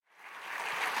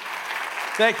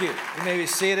Thank you. You may be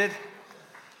seated.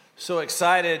 So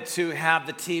excited to have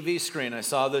the TV screen. I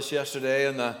saw this yesterday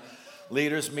in the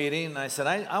leaders meeting, and I said,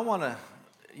 I want to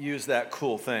use that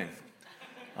cool thing.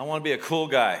 I want to be a cool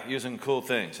guy using cool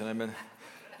things. And I've been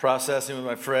processing with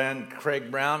my friend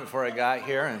Craig Brown before I got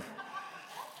here, and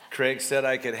Craig said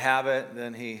I could have it.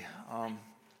 Then he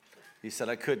said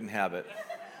I couldn't have it.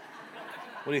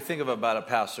 What do you think about a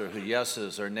pastor who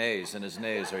yeses are nays and his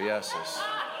nays are yeses?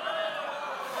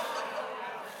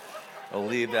 I'll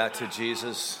leave that to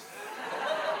Jesus.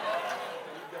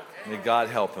 May God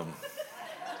help him.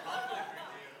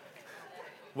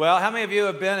 Well, how many of you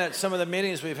have been at some of the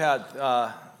meetings we've had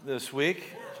this week?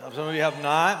 Some of you have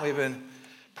not. We've been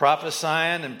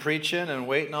prophesying and preaching and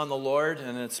waiting on the Lord,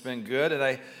 and it's been good. And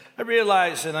I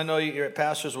realize, and I know your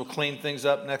pastors will clean things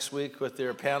up next week with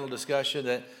their panel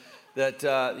discussion, that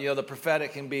the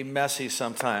prophetic can be messy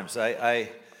sometimes. I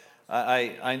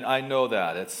know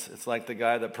that. It's like the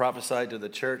guy that prophesied to the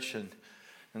church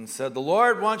and said, the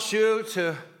Lord wants you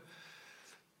to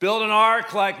build an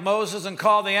ark like Moses and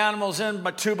call the animals in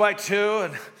by 2 by 2.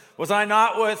 And was I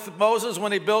not with Moses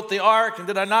when he built the ark? And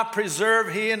did I not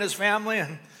preserve he and his family?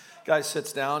 And the guy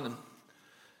sits down and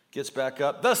gets back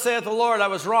up. Thus saith the Lord, I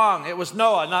was wrong. It was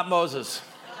Noah, not Moses.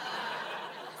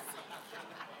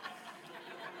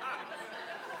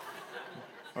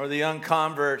 Or the young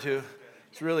convert who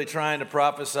is really trying to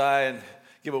prophesy and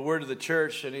give a word to the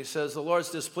church, and he says, the Lord's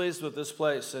displeased with this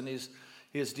place, and he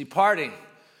is departing, and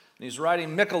he's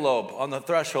writing Michelob on the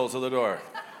thresholds of the door.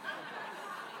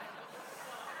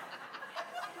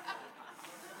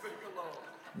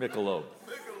 Michelob.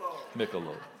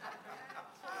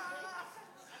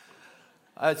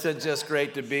 It's just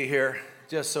great to be here.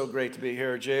 Just so great to be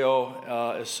here.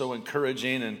 J.O. is so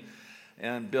encouraging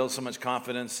and builds so much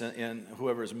confidence in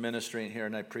whoever's ministering here,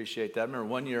 and I appreciate that. I remember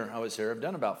one year I was here. I've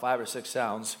done about 5 or 6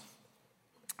 sounds,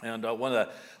 and one of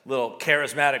the little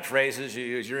charismatic phrases you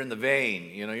use, you're in the vein.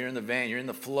 You're in the vein. You're in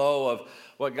the flow of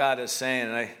what God is saying.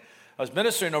 And I was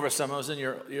ministering over some. I was in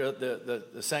the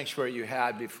sanctuary you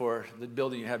had before, the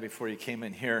building you had before you came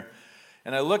in here.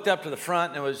 And I looked up to the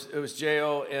front, and it was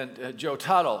J.O. and Joe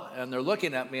Tuttle, and they're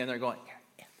looking at me, and they're going,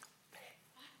 you're in the vein.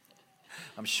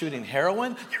 I'm shooting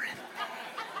heroin? You're in the vein.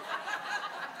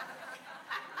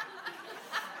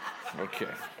 Okay.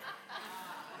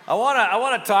 I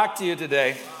want to talk to you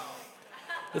today.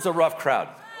 It's a rough crowd.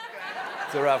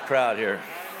 It's a rough crowd here.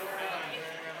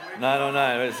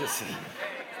 909.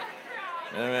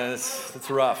 It's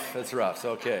rough. It's rough. It's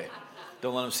okay.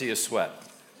 Don't let them see you sweat.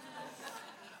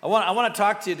 I want to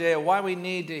talk to you today why we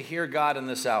need to hear God in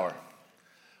this hour.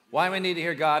 Why we need to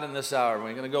hear God in this hour.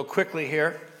 We're going to go quickly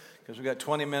here because we've got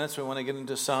 20 minutes. We want to get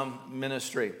into some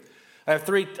ministry. I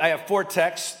have 4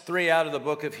 texts, 3 out of the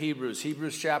book of Hebrews.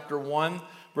 Hebrews chapter 1,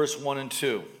 verse 1 and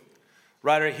 2.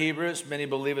 Writer of Hebrews, many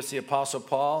believe it's the Apostle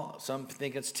Paul. Some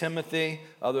think it's Timothy,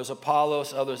 others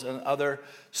Apollos, others another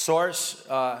source.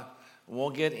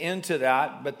 Won't get into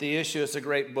that, but the issue is a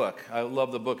great book. I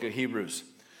love the book of Hebrews.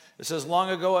 It says, long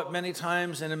ago at many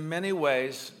times and in many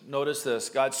ways, notice this,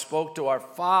 God spoke to our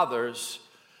fathers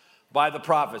by the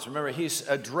prophets. Remember, he's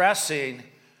addressing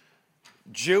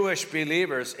Jewish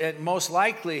believers, and most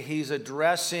likely he's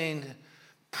addressing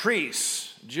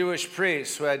priests, Jewish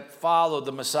priests who had followed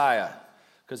the Messiah,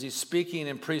 because he's speaking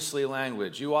in priestly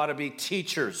language. You ought to be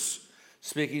teachers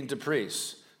speaking to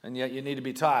priests, and yet you need to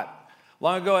be taught.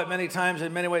 Long ago, at many times,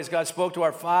 in many ways, God spoke to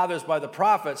our fathers by the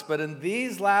prophets, but in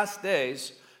these last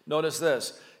days, notice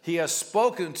this, he has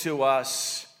spoken to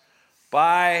us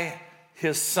by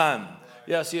his Son.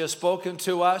 Yes, he has spoken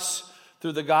to us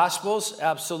through the Gospels,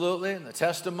 absolutely, and the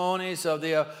testimonies of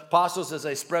the apostles as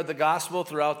they spread the gospel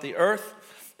throughout the earth.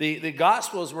 The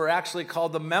Gospels were actually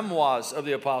called the memoirs of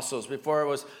the apostles before it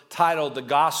was titled the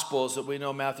Gospels that we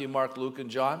know, Matthew, Mark, Luke,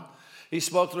 and John. He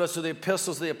spoke to us through the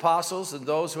epistles of the apostles and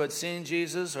those who had seen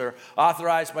Jesus or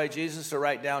authorized by Jesus to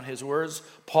write down his words.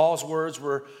 Paul's words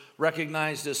were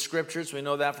recognized as scriptures. We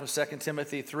know that from 2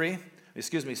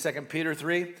 Peter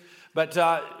 3.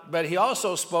 But he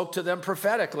also spoke to them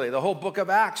prophetically. The whole book of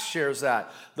Acts shares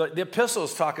that. The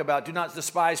epistles talk about do not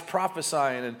despise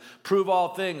prophesying and prove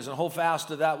all things and hold fast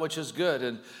to that which is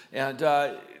good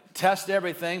and test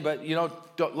everything, but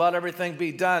don't let everything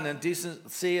be done in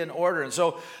decency and order. And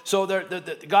so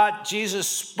Jesus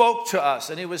spoke to us,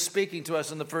 and he was speaking to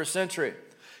us in the first century.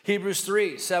 Hebrews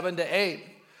 3, 7 to 8.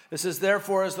 It says,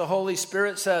 therefore, as the Holy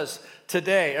Spirit says,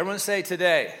 today. Everyone say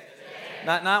today.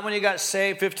 Not when you got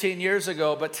saved 15 years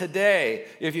ago, but today,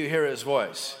 if you hear his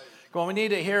voice. Well, we need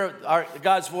to hear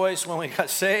God's voice when we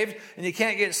got saved, and you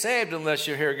can't get saved unless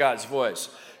you hear God's voice.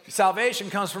 Salvation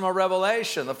comes from a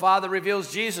revelation. The Father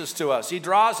reveals Jesus to us. He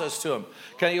draws us to him.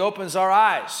 He opens our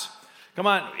eyes. Come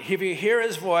on, if you hear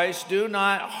his voice, do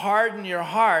not harden your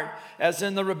heart as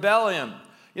in the rebellion.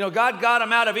 You know, God got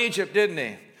him out of Egypt, didn't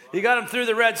he? He got him through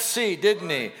the Red Sea, didn't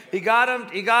he? He got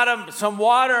him some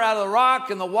water out of the rock,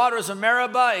 and the waters of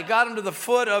Meribah. He got him to the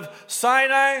foot of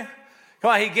Sinai.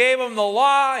 Come on, he gave him the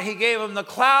law, he gave him the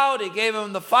cloud, he gave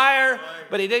him the fire,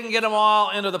 but he didn't get them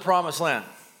all into the promised land.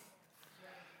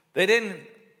 They didn't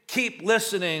keep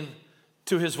listening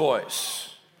to his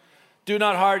voice. Do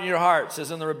not harden your hearts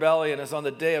as in the rebellion, as on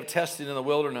the day of testing in the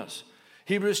wilderness.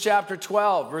 Hebrews chapter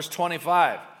 12, verse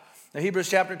 25. Now, Hebrews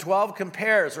chapter 12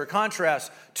 compares or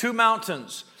contrasts two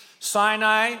mountains.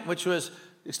 Sinai, which was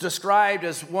described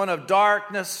as one of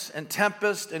darkness and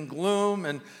tempest and gloom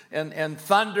and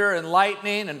thunder and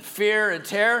lightning and fear and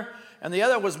terror. And the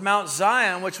other was Mount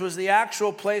Zion, which was the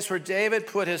actual place where David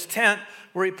put his tent,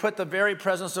 where he put the very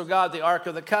presence of God, the Ark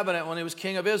of the Covenant, when he was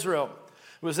king of Israel.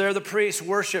 It was there the priests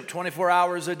worshiped 24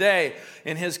 hours a day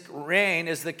in his reign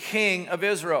as the king of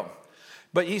Israel.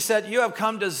 But he said, you have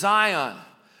come to Zion.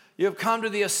 You have come to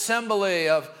the assembly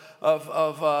of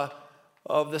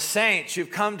the saints. You've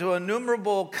come to an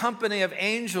innumerable company of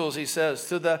angels, he says,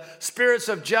 to the spirits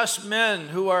of just men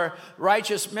who are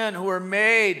righteous men, who are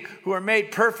made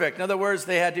perfect. In other words,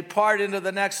 they had departed into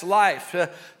the next life,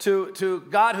 to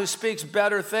God who speaks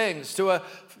better things, to a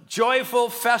joyful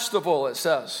festival, it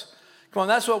says. Come on,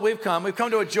 that's what we've come. We've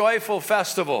come to a joyful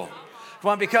festival.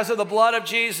 Come on, because of the blood of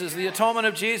Jesus, the atonement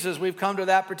of Jesus, we've come to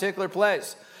that particular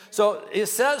place. So it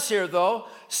says here, though,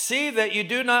 see that you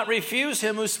do not refuse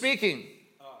him who's speaking.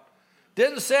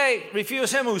 Didn't say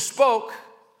refuse him who spoke.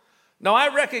 Now,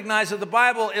 I recognize that the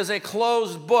Bible is a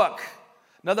closed book.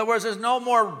 In other words, there's no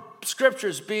more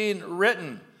scriptures being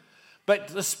written. But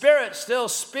the Spirit still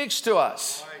speaks to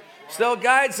us, still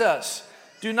guides us.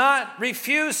 Do not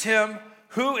refuse him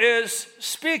who is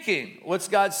speaking. What's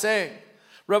God saying?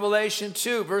 Revelation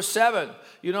 2, verse 7.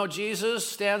 You know, Jesus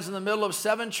stands in the middle of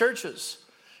 7 churches.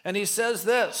 And he says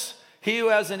this, he who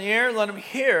has an ear, let him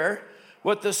hear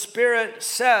what the Spirit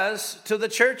says to the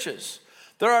churches.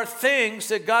 There are things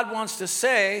that God wants to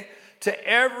say to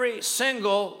every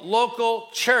single local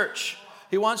church.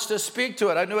 He wants to speak to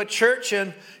it. I knew a church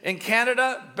in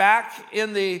Canada back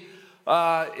in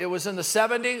it was in the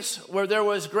 70s, where there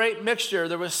was great mixture.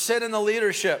 There was sin in the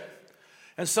leadership.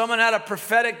 And someone had a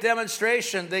prophetic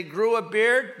demonstration. They grew a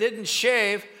beard, didn't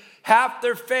shave. Half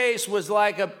their face was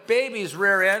like a baby's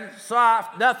rear end,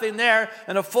 soft, nothing there,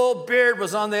 and a full beard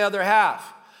was on the other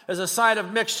half as a sign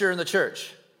of mixture in the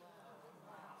church.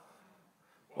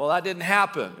 Well, that didn't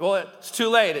happen. Well, it's too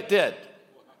late. It did.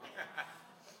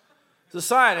 It's a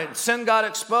sign, and sin got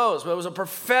exposed, but it was a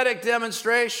prophetic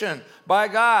demonstration by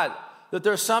God that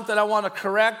there's something I want to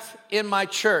correct in my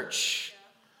church.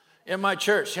 In my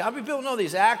church. How many people know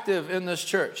he's active in this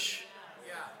church?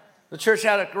 The church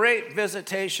had a great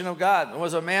visitation of God. There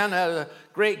was a man who had a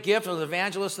great gift, was an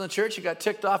evangelist in the church. He got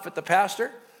ticked off at the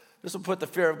pastor. This will put the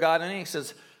fear of God in him. He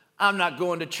says, I'm not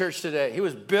going to church today. He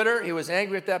was bitter. He was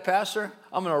angry at that pastor.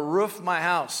 I'm going to roof my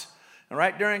house. And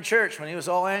right during church, when he was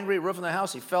all angry, roofing the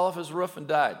house, he fell off his roof and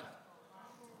died.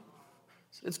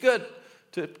 It's good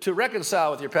to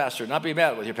reconcile with your pastor, not be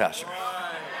mad with your pastor.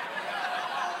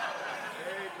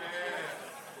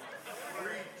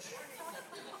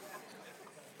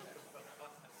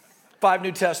 5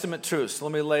 New Testament truths.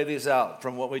 Let me lay these out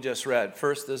from what we just read.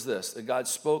 First is this, that God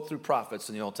spoke through prophets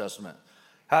in the Old Testament.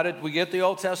 How did we get the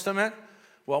Old Testament?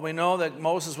 Well, we know that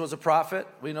Moses was a prophet.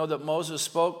 We know that Moses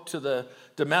spoke to the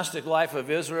domestic life of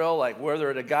Israel, like where they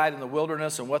were to guide in the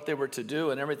wilderness and what they were to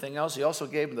do and everything else. He also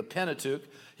gave them the Pentateuch.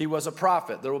 He was a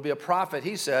prophet. There will be a prophet,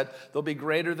 he said, they'll be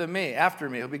greater than me. After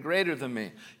me, he'll be greater than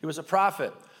me. He was a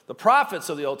prophet. The prophets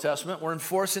of the Old Testament were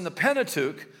enforcing the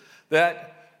Pentateuch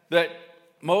that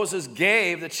Moses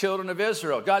gave the children of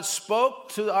Israel. God spoke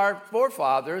to our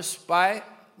forefathers by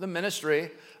the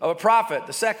ministry of a prophet.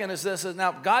 The second is this, is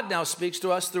now God now speaks to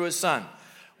us through his son.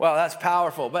 Well, that's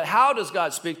powerful. But how does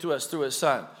God speak to us through his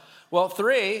son? Well,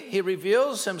 3, he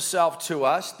reveals himself to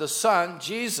us, the Son,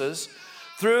 Jesus,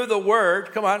 through the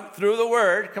Word. Come on, through the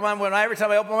Word. Come on, every time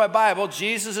I open my Bible,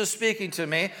 Jesus is speaking to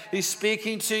me. He's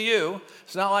speaking to you.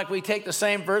 It's not like we take the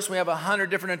same verse, we have 100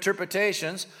 different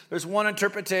interpretations. There's one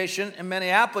interpretation and many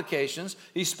applications.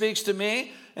 He speaks to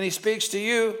me and he speaks to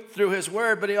you through his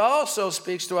Word, but he also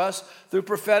speaks to us through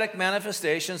prophetic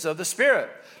manifestations of the Spirit.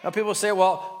 Now people say,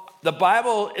 well, the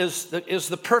Bible is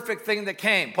the perfect thing that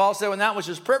came. Paul said, when that which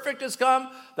is perfect has come,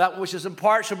 that which is in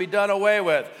part shall be done away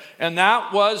with. And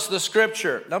that was the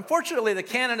Scripture. Now, unfortunately, the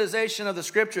canonization of the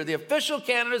Scripture, the official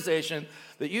canonization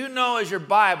that you know as your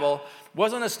Bible,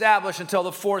 wasn't established until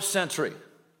the 4th century.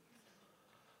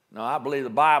 No, I believe the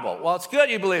Bible. Well, it's good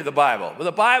you believe the Bible. But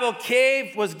the Bible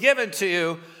was given to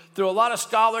you through a lot of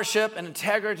scholarship and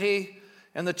integrity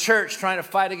and the church trying to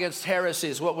fight against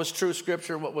heresies, what was true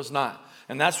Scripture, what was not.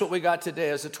 And that's what we got today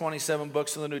as the 27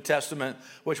 books of the New Testament,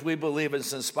 which we believe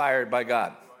is inspired by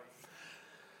God.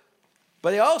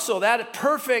 But also, that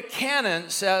perfect canon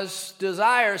says,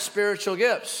 desire spiritual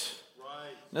gifts. Right.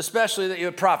 And especially that you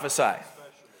would prophesy.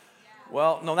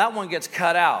 Well, no, that one gets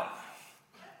cut out.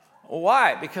 Well,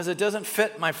 why? Because it doesn't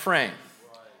fit my frame.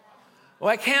 Well,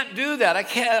 I can't do that.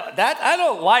 I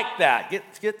don't like that.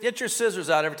 Get your scissors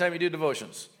out every time you do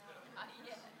devotions.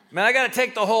 Man, I got to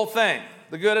take the whole thing,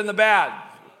 the good and the bad.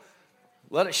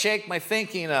 Let it shake my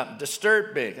thinking up,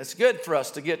 disturb me. It's good for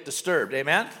us to get disturbed,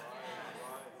 amen?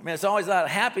 I mean, it's always not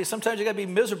happy. Sometimes you got to be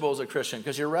miserable as a Christian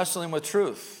because you're wrestling with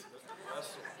truth.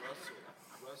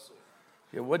 Wrestle.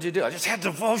 Yeah, what'd you do? I just had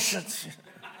devotions.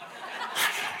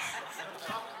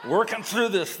 Working through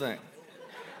this thing.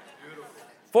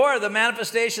 4, the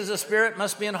manifestations of the Spirit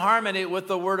must be in harmony with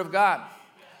the Word of God.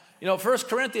 You know, 1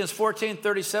 Corinthians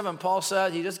 14:37, Paul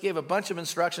said, he just gave a bunch of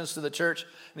instructions to the church.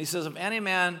 And he says, if any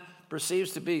man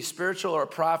perceives to be spiritual or a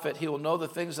prophet, he will know the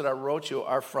things that I wrote you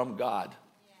are from God.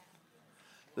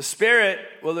 The Spirit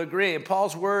will agree. And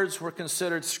Paul's words were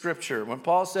considered Scripture. When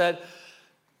Paul said,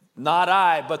 not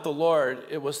I, but the Lord,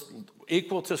 it was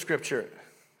equal to Scripture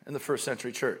in the first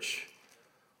century church.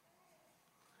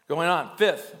 Going on,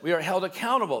 5th, we are held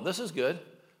accountable. This is good.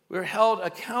 We are held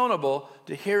accountable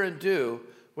to hear and do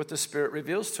what the Spirit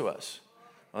reveals to us.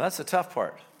 Well, that's the tough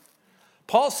part.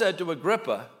 Paul said to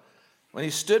Agrippa, when he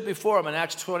stood before him in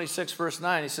Acts 26, verse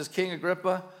 9, he says, King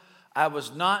Agrippa, I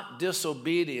was not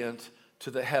disobedient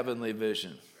to the heavenly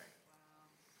vision.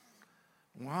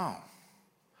 Wow.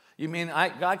 You mean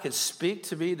God could speak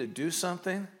to me to do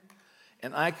something,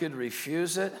 and I could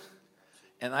refuse it?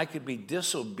 And I could be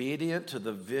disobedient to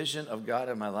the vision of God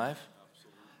in my life?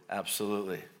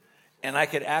 Absolutely. And I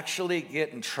could actually get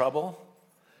in trouble?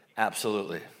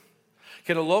 Absolutely.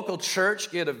 Can a local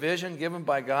church get a vision given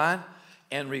by God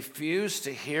and refuse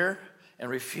to hear and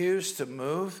refuse to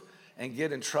move and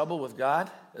get in trouble with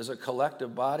God as a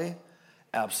collective body?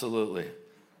 Absolutely.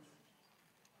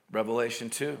 Revelation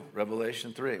 2,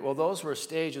 Revelation 3. Well, those were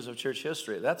stages of church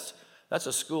history. That's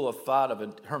a school of thought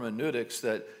of hermeneutics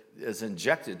that is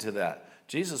injected to that.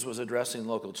 Jesus was addressing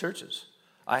local churches.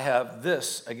 I have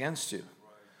this against you.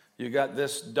 You got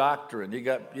this doctrine. You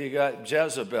got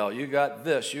Jezebel. You got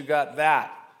this. You got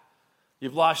that.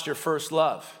 You've lost your first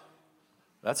love.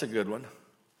 That's a good one.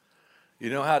 You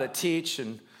know how to teach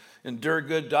and endure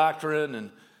good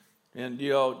doctrine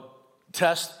and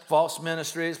test false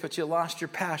ministries, but you lost your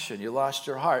passion. You lost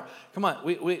your heart. Come on,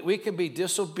 we can be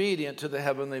disobedient to the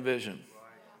heavenly vision.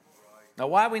 Now,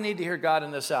 why we need to hear God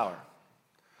in this hour?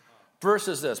 First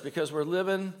is this, because we're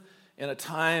living in a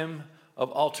time of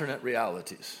alternate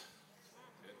realities.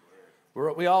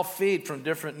 We all feed from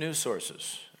different news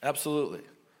sources, absolutely.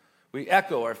 We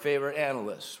echo our favorite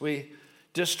analysts. We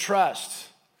distrust.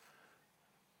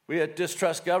 We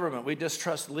distrust government. We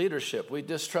distrust leadership. We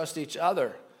distrust each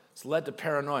other. It's led to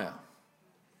paranoia.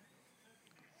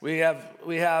 We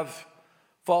have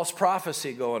false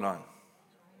prophecy going on.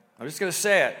 I'm just going to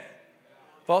say it.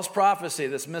 False prophecy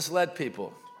that's misled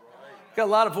people. Got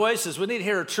a lot of voices. We need to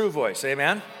hear a true voice.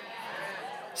 Amen?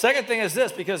 Second thing is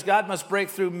this, because God must break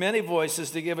through many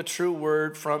voices to give a true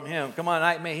word from Him. Come on,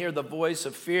 I may hear the voice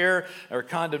of fear or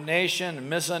condemnation and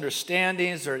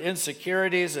misunderstandings or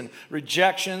insecurities and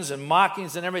rejections and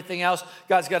mockings and everything else.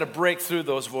 God's got to break through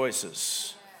those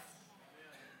voices.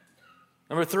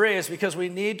 Number 3 is because we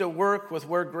need to work with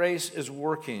where grace is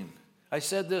working. I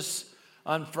said this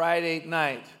on Friday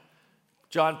night.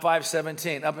 John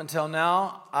 5:17, up until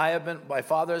now, my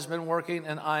Father has been working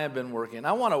and I have been working.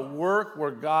 I want to work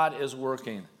where God is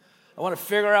working. I want to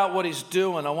figure out what He's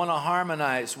doing. I want to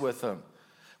harmonize with Him.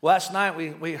 Last night,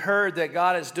 we heard that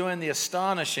God is doing the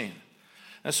astonishing.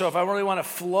 And so if I really want to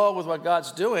flow with what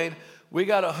God's doing, we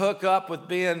got to hook up with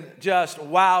being just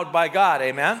wowed by God,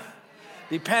 amen?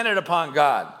 Dependent upon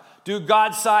God. Do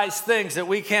God-sized things that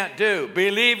we can't do.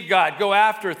 Believe God. Go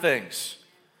after things.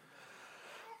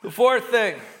 The fourth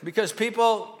thing, because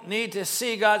people need to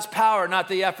see God's power, not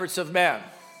the efforts of man.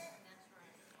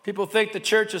 People think the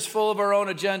church is full of our own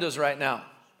agendas right now.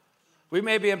 We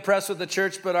may be impressed with the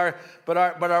church, but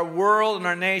our world and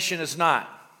our nation is not.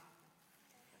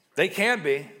 They can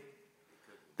be.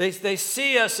 They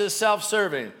see us as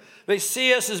self-serving. They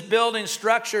see us as building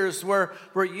structures where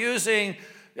we're using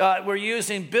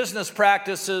business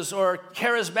practices or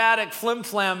charismatic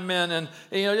flim-flam men and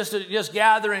just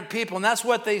gathering people. And that's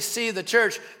what they see the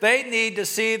church. They need to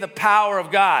see the power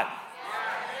of God.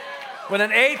 When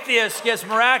an atheist gets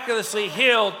miraculously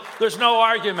healed, there's no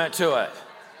argument to it.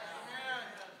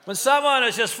 When someone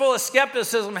is just full of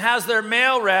skepticism, has their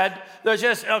mail read, they're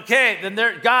just, okay,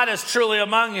 then God is truly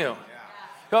among you.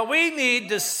 But we need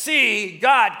to see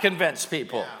God convince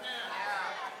people.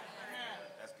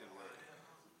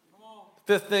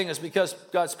 Fifth thing is because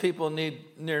God's people need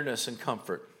nearness and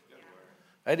comfort.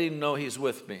 I didn't know he's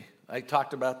with me. I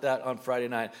talked about that on Friday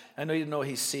night. I need to know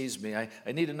he sees me. I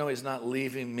need to know he's not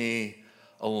leaving me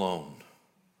alone.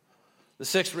 The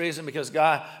sixth reason,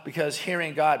 because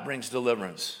hearing God brings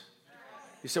deliverance.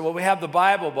 You say, well, we have the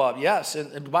Bible, Bob. Yes,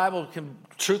 and the Bible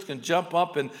truth can jump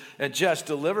up and just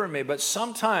deliver me. But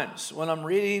sometimes when I'm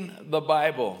reading the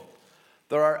Bible,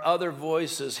 there are other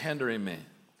voices hindering me.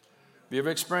 Have you ever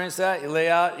experienced that? You lay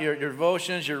out your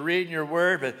devotions, you're reading your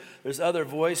word, but there's other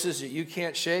voices that you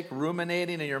can't shake,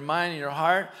 ruminating in your mind and your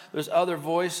heart. There's other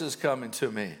voices coming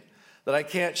to me that I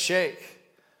can't shake.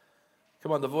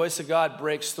 Come on, the voice of God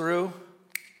breaks through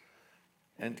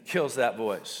and kills that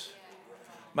voice.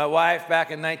 My wife,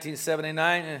 back in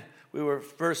 1979, we were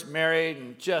first married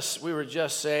and we were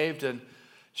just saved, and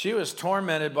she was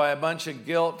tormented by a bunch of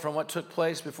guilt from what took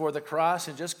place before the cross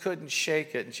and just couldn't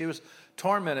shake it. And she was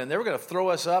tormented. And they were going to throw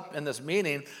us up in this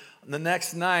meeting the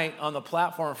next night on the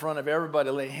platform in front of everybody,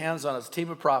 lay hands on us, a team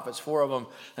of prophets, 4 of them,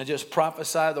 and just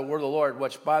prophesy the word of the Lord,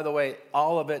 which, by the way,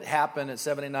 all of it happened in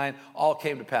 79, all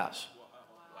came to pass.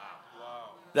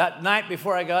 That night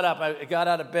before I got up, I got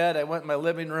out of bed, I went in my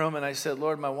living room, and I said,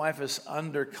 Lord, my wife is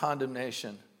under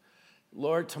condemnation.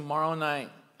 Lord, tomorrow night,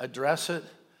 address it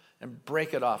and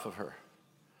break it off of her.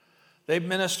 They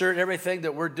ministered everything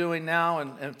that we're doing now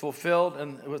and fulfilled,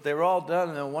 and they were all done,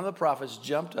 and then one of the prophets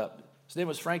jumped up. His name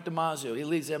was Frank Damasio. He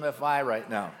leads MFI right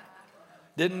now.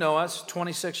 Didn't know us,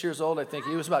 26 years old, I think.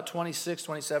 He was about 26,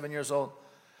 27 years old.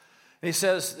 And he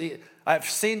says, I've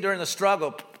seen during the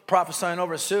struggle, prophesying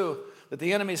over Sue, that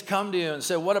the enemies come to you and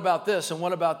say, what about this and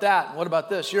what about that and what about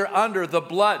this? You're under the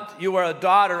blood. You are a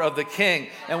daughter of the king.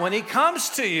 And when he comes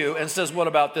to you and says, what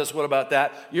about this, what about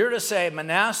that? You're to say,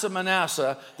 Manasseh,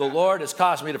 Manasseh, the Lord has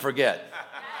caused me to forget.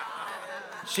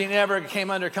 She never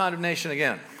came under condemnation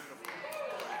again.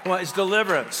 Well, it's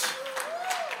deliverance.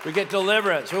 We get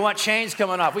deliverance. We want chains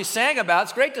coming off. We sang about it.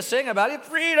 It's great to sing about it.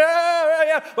 Freedom.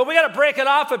 But we got to break it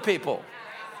off of people.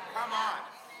 Come on.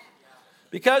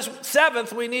 Because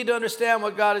seventh, we need to understand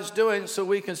what God is doing so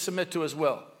we can submit to his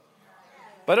will.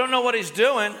 If I don't know what he's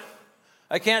doing,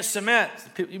 I can't submit.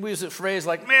 We use a phrase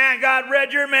like, man, God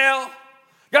read your mail.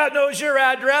 God knows your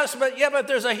address. But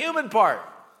there's a human part.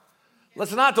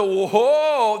 Let's not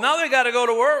now we got to go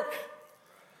to work.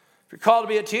 If you're called to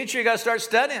be a teacher, you got to start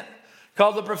studying.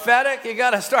 Called the prophetic, you got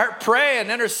to start praying,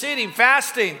 interceding,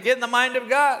 fasting, get in the mind of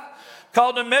God.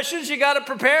 Called to missions, you got to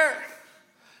prepare.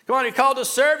 Come on, you're called to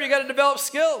serve, you got to develop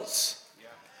skills.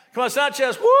 Come on, it's not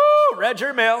just, read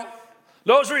your mail,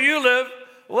 knows where you live.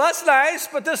 Well, that's nice,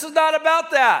 but this is not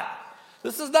about that.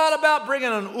 This is not about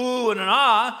bringing an ooh and an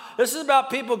ah. This is about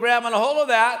people grabbing a hold of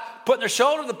that, putting their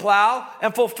shoulder to the plow,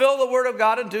 and fulfill the word of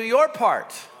God and do your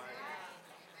part.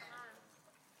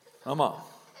 Come on.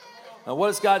 Now, what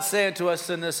is God saying to us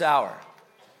in this hour?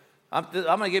 I'm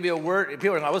going to give you a word.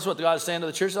 People are going, this is what God is saying to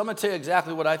the church. I'm going to tell you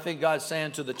exactly what I think God's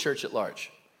saying to the church at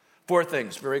large. 4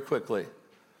 things very quickly.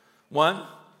 1,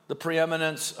 the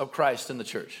preeminence of Christ in the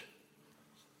church.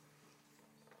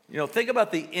 Think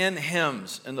about the in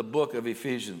hymns in the book of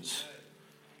Ephesians.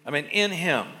 In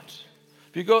hymns.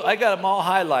 If you go, I got them all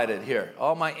highlighted here.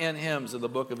 All my in hymns in the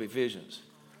book of Ephesians.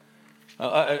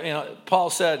 Paul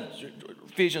said,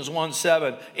 Ephesians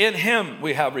 1:7, in him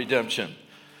we have redemption.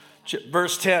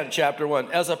 Verse 10, chapter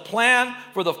 1, as a plan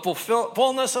for the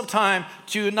fullness of time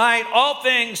to unite all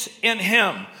things in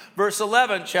him. Verse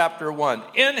 11, chapter 1,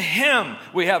 in him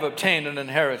we have obtained an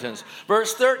inheritance.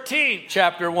 Verse 13,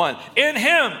 chapter 1, in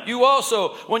him you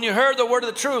also, when you heard the word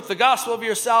of the truth, the gospel of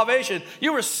your salvation,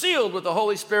 you were sealed with the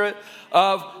Holy Spirit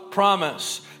of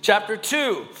promise. Chapter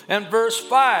 2 and verse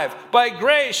 5, by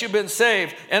grace you've been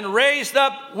saved and raised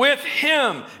up with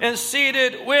him and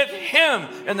seated with him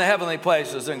in the heavenly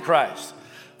places in Christ.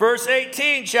 Verse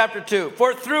 18, chapter 2,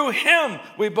 for through him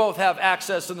we both have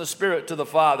access in the Spirit to the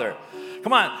Father.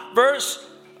 Come on, verse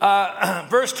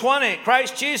Verse 20,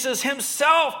 Christ Jesus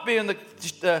himself being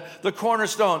the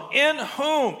cornerstone, in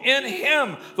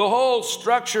him, the whole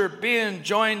structure being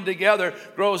joined together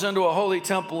grows into a holy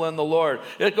temple in the Lord.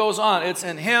 It goes on. It's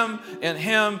in him, in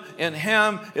him, in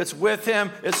him. It's with him.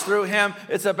 It's through him.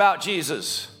 It's about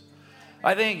Jesus.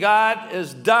 I think God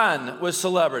is done with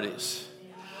celebrities.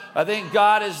 I think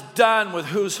God is done with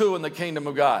who's who in the kingdom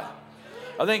of God.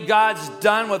 I think God's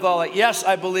done with all that. Yes,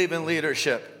 I believe in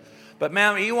leadership. But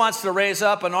man, he wants to raise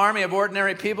up an army of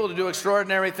ordinary people to do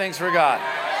extraordinary things for God.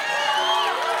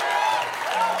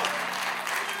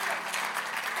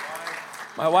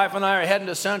 My wife and I are heading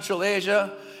to Central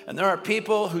Asia, and there are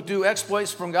people who do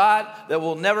exploits from God that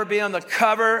will never be on the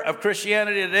cover of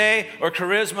Christianity Today or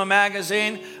Charisma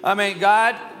magazine. I mean,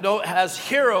 God has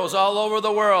heroes all over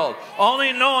the world,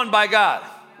 only known by God.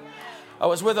 I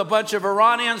was with a bunch of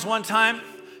Iranians one time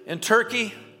in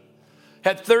Turkey.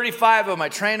 Had 35 of them. I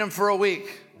trained them for a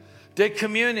week. Did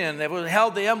communion. They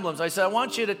held the emblems. I said, I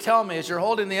want you to tell me, as you're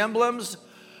holding the emblems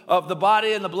of the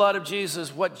body and the blood of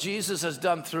Jesus, what Jesus has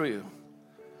done through you.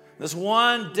 This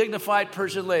one dignified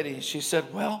Persian lady, she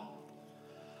said, well,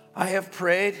 I have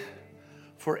prayed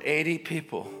for 80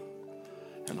 people,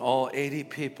 and all 80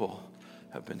 people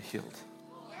have been healed.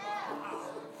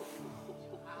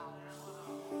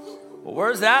 Well,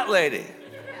 where's that lady?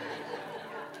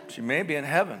 She may be in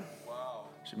heaven.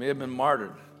 She may have been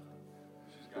martyred.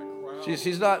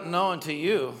 She's not known to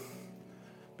you,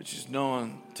 but she's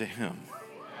known to him.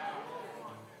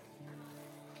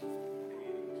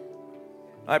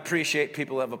 I appreciate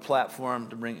people who have a platform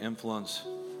to bring influence,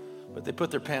 but they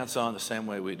put their pants on the same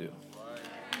way we do.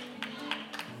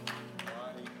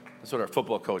 That's what our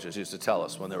football coaches used to tell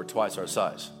us when they were twice our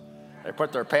size. They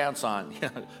put their pants on,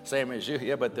 same as you,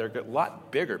 yeah, but they're a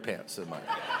lot bigger pants than mine.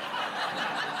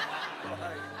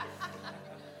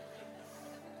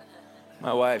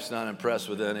 My wife's not impressed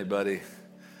with anybody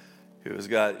who's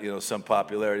got, some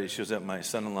popularity. She was at my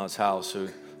son-in-law's house who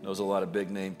knows a lot of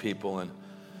big-name people, and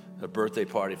a birthday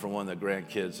party for one of the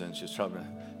grandkids, and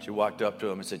she walked up to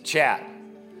him and said, Chad,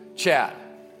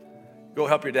 go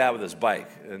help your dad with his bike.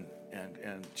 And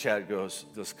Chad goes,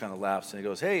 just kind of laughs, and he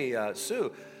goes, hey,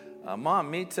 Sue,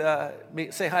 Mom,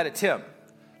 say hi to Tim.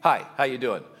 Hi, how you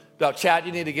doing? Now, Chad,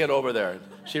 you need to get over there.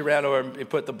 She ran over and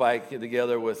put the bike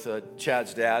together with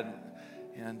Chad's dad.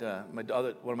 And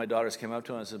one of my daughters came up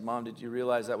to him and said, Mom, did you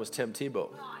realize that was Tim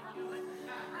Tebow?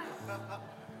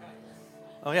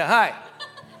 Oh, yeah, hi.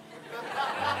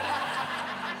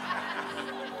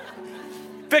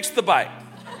 Fix the bike.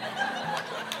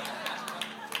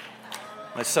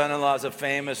 My son-in-law is a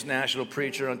famous national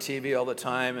preacher on TV all the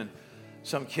time, and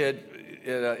some kid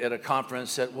at a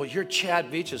conference said, well, you're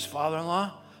Chad Veach's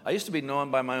father-in-law? I used to be known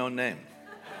by my own name.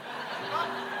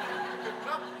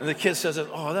 And the kid says,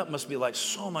 oh, that must be like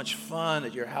so much fun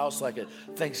at your house, like at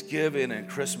Thanksgiving and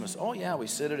Christmas. Oh, yeah, we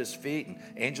sit at his feet and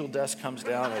angel dust comes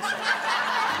down. It's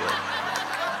good.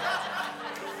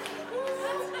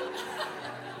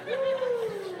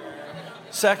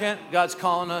 Second, God's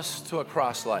calling us to a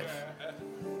cross life.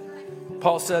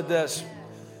 Paul said this,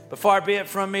 but far be it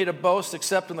from me to boast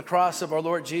except in the cross of our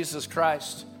Lord Jesus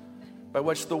Christ, by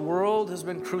which the world has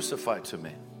been crucified to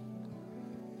me,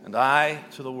 and I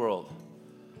to the world.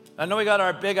 I know we got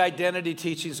our big identity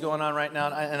teachings going on right now,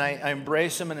 and I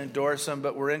embrace them and endorse them,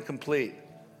 but we're incomplete.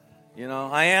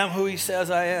 I am who he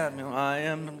says I am. I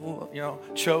am,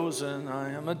 chosen.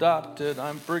 I am adopted.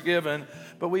 I'm forgiven.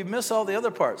 But we miss all the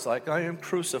other parts, like I am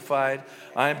crucified.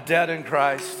 I am dead in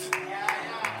Christ.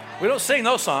 We don't sing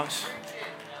those songs.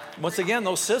 Once again,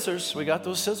 those scissors. We got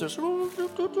those scissors.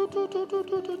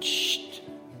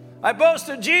 I boast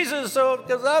in Jesus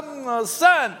because I'm a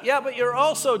son. Yeah, but you're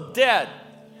also dead.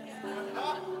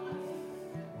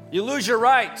 You lose your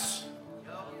rights.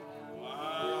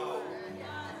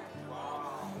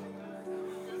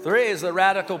 3 is the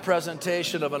radical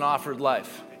presentation of an offered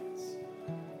life.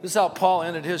 This is how Paul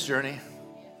ended his journey.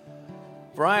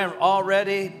 For I am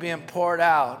already being poured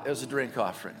out as a drink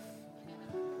offering.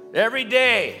 Every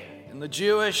day in the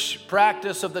Jewish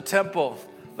practice of the temple,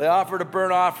 they offered a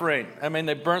burnt offering.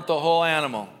 They burnt the whole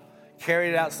animal.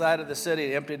 Carried it outside of the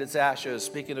city, emptied its ashes,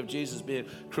 speaking of Jesus being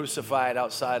crucified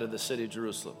outside of the city of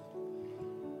Jerusalem.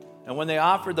 And when they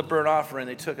offered the burnt offering,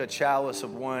 they took a chalice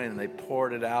of wine and they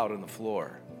poured it out on the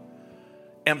floor.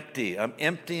 Empty. I'm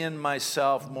emptying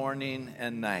myself morning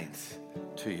and night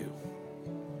to you.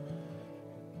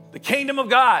 The kingdom of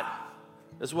God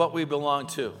is what we belong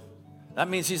to. That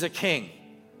means he's a king.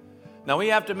 Now we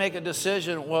have to make a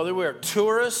decision whether we're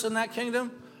tourists in that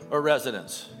kingdom or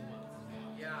residents.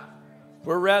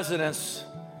 We're residents.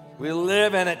 We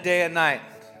live in it day and night.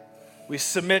 We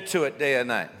submit to it day and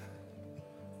night.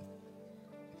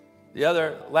 The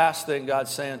other last thing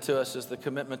God's saying to us is the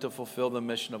commitment to fulfill the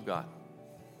mission of God.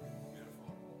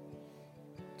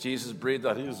 Jesus breathed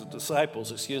out his disciples,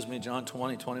 John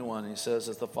 20:21. He says,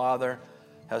 as the Father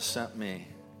has sent me,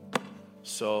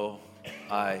 so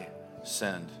I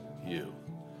send you.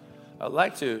 I'd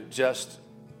like to just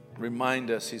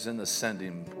remind us he's in the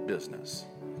sending business.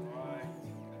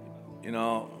 You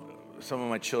know, some of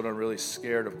my children are really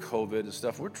scared of COVID and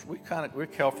stuff. We're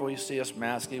careful. You see us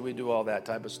masking, we do all that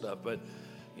type of stuff. But,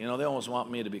 you know, they almost want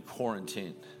me to be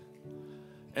quarantined.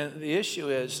 And the issue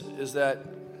is that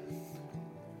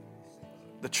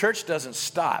the church doesn't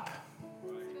stop.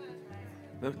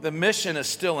 The mission is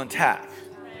still intact.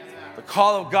 The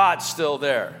call of God's still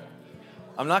there.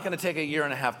 I'm not going to take a 1.5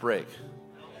 year break.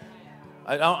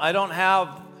 I don't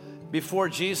have, before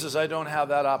Jesus, I don't have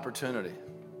that opportunity.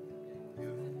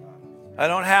 I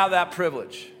don't have that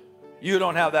privilege. You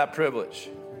don't have that privilege.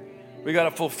 We got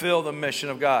to fulfill the mission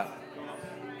of God.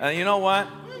 And you know what?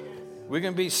 We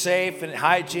can be safe and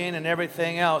hygiene and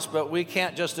everything else, but we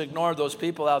can't just ignore those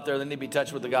people out there that need to be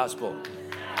touched with the gospel.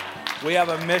 We have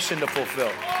a mission to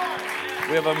fulfill.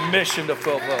 We have a mission to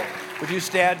fulfill. Would you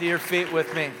stand to your feet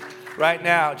with me right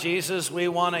now? Jesus, we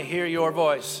want to hear your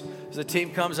voice. As the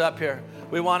team comes up here,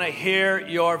 we want to hear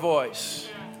your voice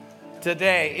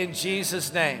today in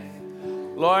Jesus' name.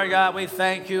 Lord God, we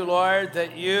thank you, Lord,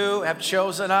 that you have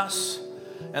chosen us.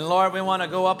 And Lord, we want to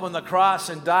go up on the cross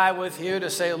and die with you to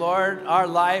say, Lord, our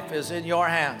life is in your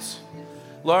hands.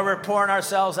 Lord, we're pouring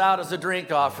ourselves out as a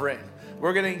drink offering.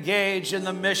 We're going to engage in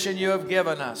the mission you have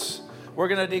given us. We're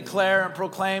going to declare and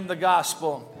proclaim the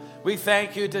gospel. We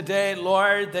thank you today,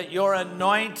 Lord, that your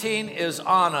anointing is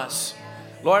on us.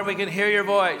 Lord, we can hear your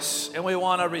voice and we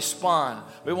want to respond.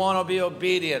 We want to be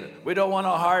obedient. We don't want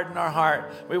to harden our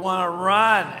heart. We want to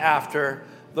run after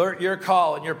your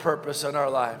call and your purpose in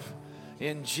our life.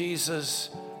 In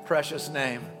Jesus' precious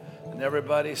name. And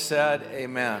everybody said,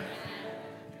 amen.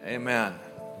 Amen.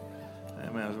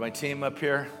 Amen. Is my team up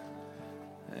here?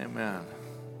 Amen.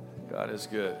 God is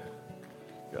good.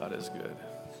 God is good.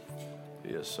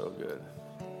 He is so good.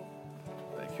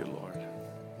 Thank you, Lord.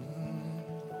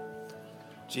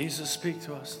 Jesus, speak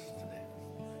to us today.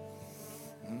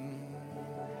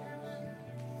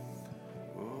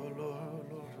 Oh, Lord, Lord,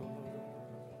 Lord.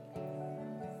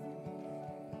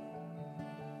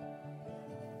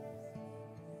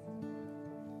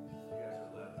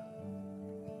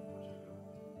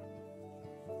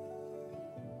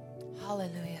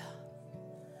 Hallelujah.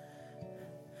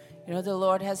 You know, the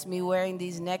Lord has me wearing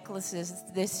these necklaces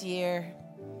this year.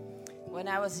 When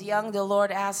I was young, the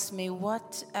Lord asked me,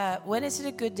 when is it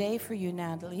a good day for you,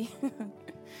 Natalie?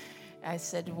 I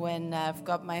said, when I've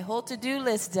got my whole to-do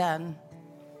list done.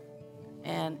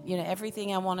 And, you know,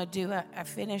 everything I want to do, I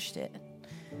finished it.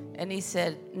 And he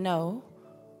said, no,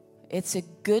 it's a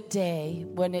good day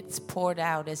when it's poured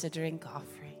out as a drink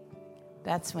offering.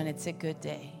 That's when it's a good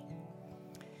day.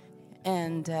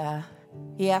 And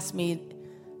he asked me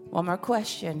one more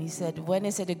question. He said, when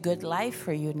is it a good life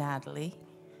for you, Natalie?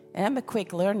 And I'm a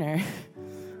quick learner.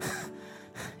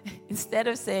 Instead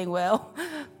of saying, well,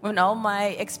 when all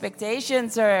my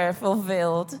expectations are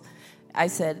fulfilled, I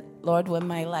said, Lord, when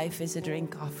my life is a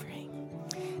drink offering.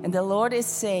 And the Lord is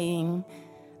saying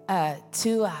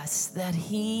to us that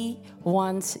he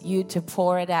wants you to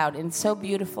pour it out. And it's so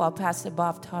beautiful. Pastor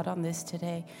Bob taught on this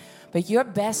today. But your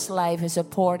best life is a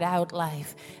poured out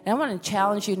life. And I want to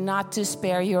challenge you not to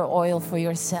spare your oil for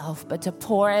yourself, but to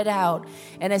pour it out.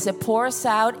 And as it pours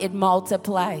out, it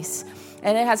multiplies.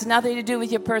 And it has nothing to do with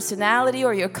your personality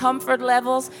or your comfort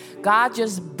levels. God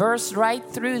just bursts right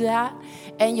through that.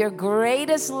 And your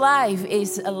greatest life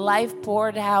is a life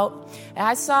poured out. And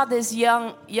I saw this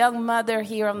young mother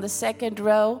here on the second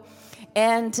row.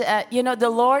 And, the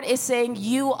Lord is saying,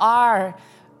 you are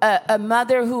a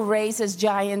mother who raises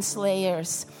giant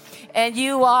slayers. And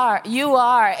you are.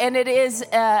 And it is,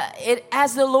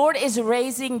 as the Lord is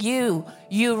raising you,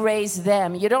 you raise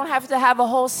them. You don't have to have a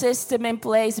whole system in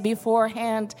place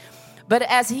beforehand. But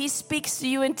as he speaks to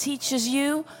you and teaches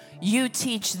you, you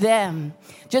teach them.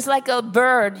 Just like a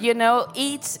bird,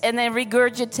 eats and then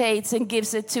regurgitates and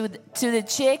gives it to the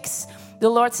chicks. The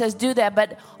Lord says, do that.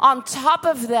 But on top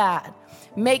of that,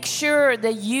 make sure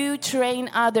that you train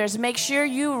others. Make sure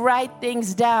you write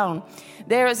things down.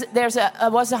 There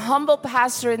was a humble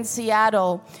pastor in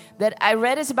Seattle that I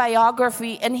read his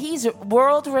biography, and he's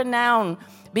world-renowned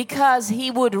because he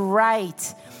would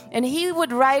write. And he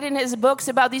would write in his books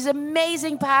about these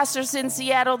amazing pastors in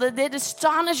Seattle that did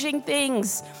astonishing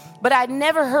things, but I'd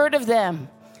never heard of them.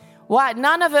 Why?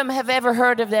 None of them have ever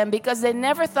heard of them because they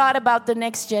never thought about the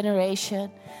next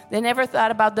generation. They never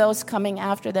thought about those coming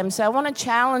after them. So I want to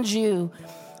challenge you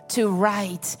to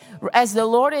write. As the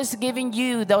Lord is giving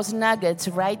you those nuggets,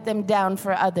 write them down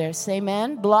for others.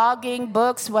 Amen? Blogging,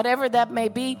 books, whatever that may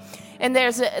be. And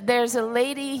there's a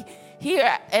lady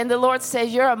here, and the Lord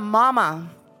says, you're a mama.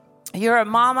 You're a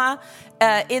mama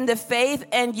in the faith,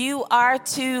 and you are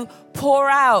to pour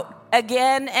out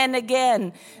again and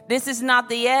again. This is not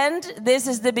the end. This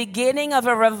is the beginning of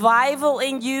a revival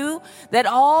in you, that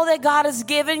all that God has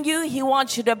given you, He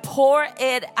wants you to pour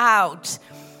it out.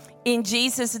 In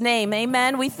Jesus' name,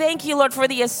 amen. We thank you, Lord, for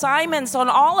the assignments on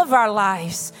all of our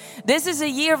lives. This is a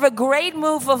year of a great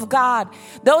move of God.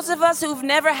 Those of us who've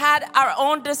never had our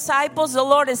own disciples, the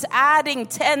Lord is adding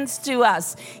tens to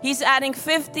us. He's adding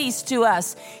 50s to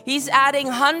us. He's adding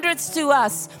hundreds to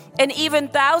us, and even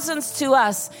thousands to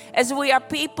us, as we are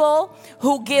people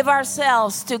who give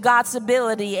ourselves to God's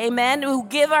ability, amen, who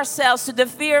give ourselves to the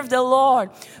fear of the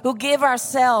Lord, who give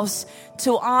ourselves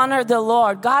to honor the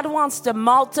Lord. God wants to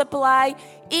multiply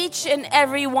each and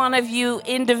every one of you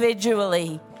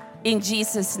individually, in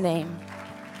Jesus' name.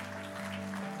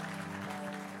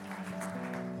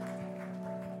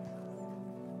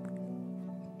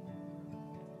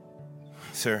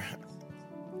 Sir,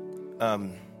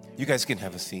 you guys can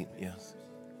have a seat, yes.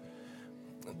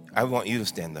 I want you to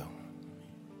stand, though.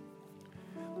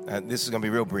 This is going to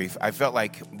be real brief. I felt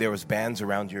like there was bands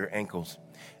around your ankles,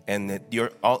 and that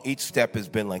each step has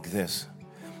been like this,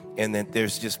 and that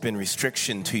there's just been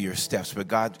restriction to your steps. But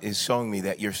God is showing me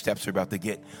that your steps are about to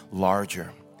get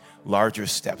larger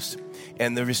steps.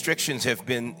 And the restrictions have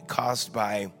been caused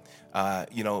by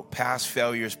past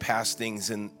failures, past things,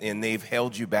 and they've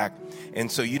held you back.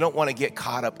 And so you don't want to get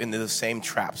caught up into the same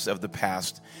traps of the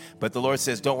past. But the Lord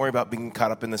says, don't worry about being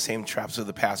caught up in the same traps of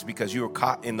the past, because you were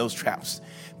caught in those traps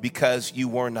because you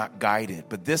were not guided.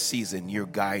 But this season, you're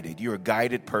guided. You're a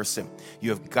guided person.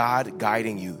 You have God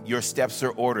guiding you. Your steps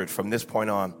are ordered from this point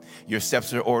on. Your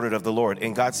steps are ordered of the Lord.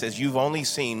 And God says, you've only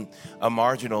seen a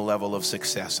marginal level of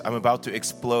success. I'm about to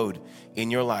explode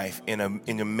in your life in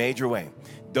a major way.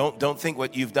 Don't think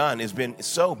what you've done has been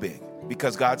so big,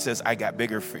 because God says, I got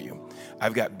bigger for you.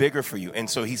 I've got bigger for you. And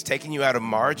so He's taking you out of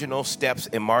marginal steps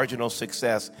and marginal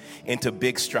success into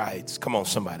big strides. Come on,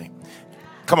 somebody.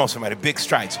 Big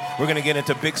strides. We're going to get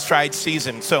into big stride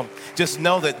season. So just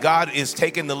know that God is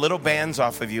taking the little bands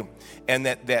off of you, and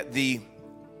that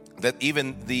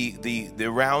even the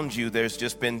around you, there's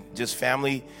just been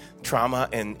family trauma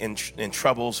and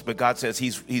troubles. But God says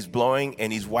He's blowing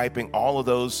and He's wiping all of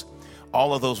those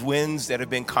winds that have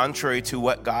been contrary to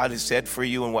what God has said for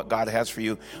you and what God has for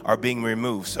you are being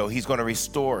removed. So He's going to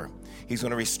restore. He's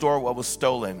going to restore what was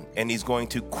stolen, and He's going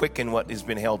to quicken what has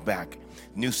been held back.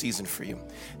 New season for you.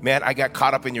 Man, I got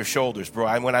caught up in your shoulders,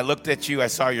 bro. When I looked at you, I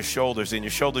saw your shoulders, and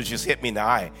your shoulders just hit me in the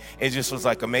eye. It just was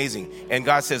like amazing. And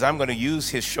God says, I'm going to use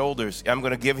his shoulders. I'm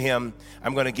going to give him,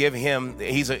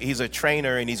 he's a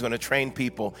trainer, and he's going to train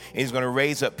people, and he's going to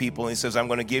raise up people. And he says, I'm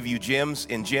going to give you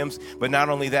gyms, but not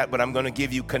only that, but I'm going to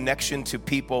give you connection to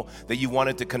people that you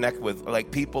wanted to connect with,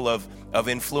 like people of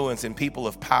influence and people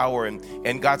of power.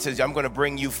 And God says, I'm going to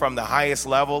bring you from the highest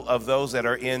level of those that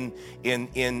are in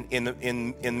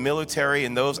military,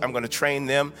 and those I'm going to train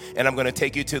them, and I'm going to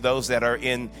take you to those that are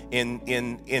in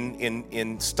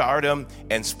stardom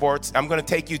and sports. I'm going to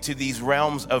take you to these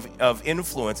realms of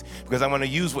influence, because I'm going to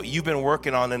use what you've been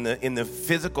working on in the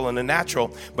physical and the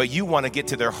natural, but you want to get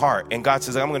to their heart. And God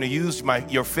says, I'm going to use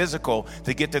your physical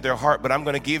to get to their heart, but I'm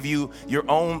going to give you your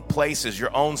own places,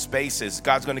 your own spaces.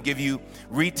 God's going to give you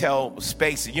retail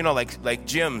spaces, like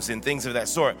gyms and things of that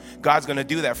sort. God's going to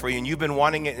do that for you, and you've been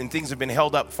wanting it, and things have been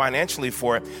held up financially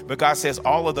for it, but God says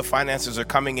all of the finances are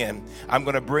coming in. I'm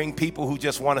going to bring people who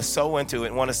just want to sow into it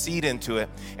and want to seed into it,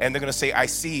 and they're going to say, I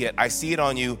see it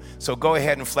on you, so go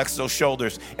ahead and flex those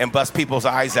shoulders and bust people's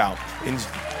eyes out.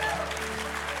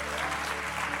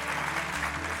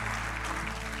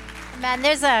 Man,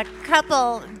 there's a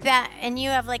couple that, and you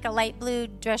have like a light blue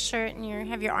dress shirt, and you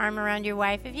have your arm around your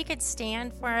wife. If you could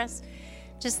stand for us.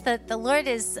 Just that the Lord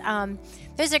is,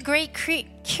 there's a great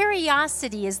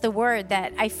curiosity is the word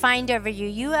that I find over you.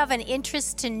 You have an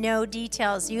interest to know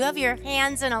details. You have your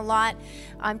hands in a lot.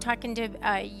 I'm talking to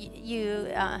you.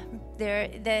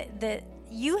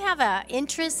 You have an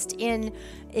interest in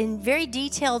in very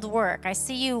detailed work. I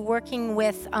see you working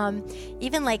with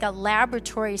even like a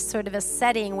laboratory sort of a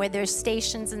setting where there's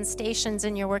stations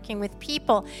and you're working with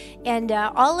people. And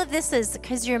all of this is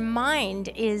because your mind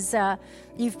is,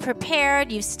 you've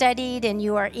prepared, you've studied, and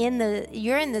you're in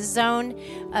the zone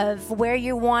of where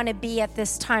you want to be at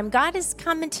this time. God is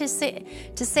coming to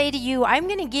say to you, I'm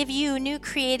going to give you new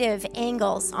creative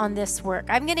angles on this work.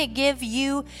 I'm going to give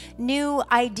you new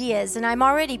ideas, and I'm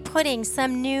already putting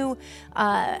some new,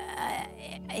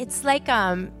 it's like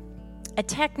a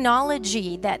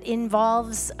technology that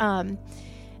involves,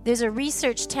 there's a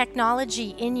research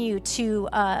technology in you to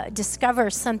discover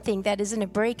something that is in a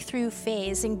breakthrough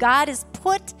phase. And God has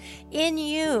put in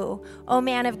you, oh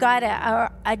man of God,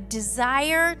 a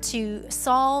desire to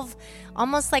solve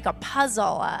almost like a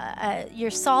puzzle.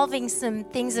 You're solving some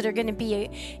things that are going to be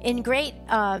in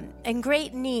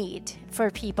great need for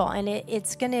people. And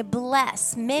it's going to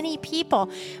bless many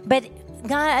people. But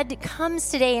God comes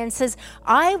today and says,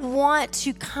 I want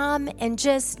to come and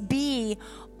just be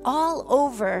all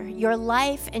over your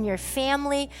life and your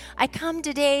family. I come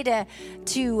today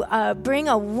to bring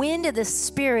a wind of the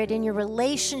Spirit in your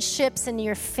relationships and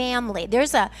your family.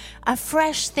 There's a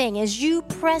fresh thing. As you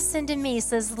press into me,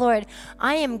 says Lord,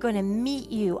 I am going to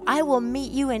meet you. I will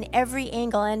meet you in every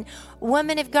angle. And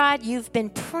woman of God, you've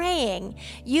been praying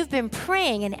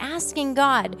and asking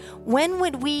God, when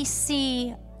would we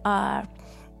see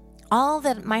all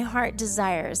that my heart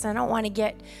desires? I don't want to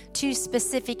get too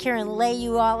specific here and lay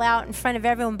you all out in front of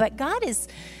everyone, but God is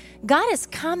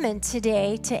coming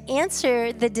today to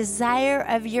answer the desire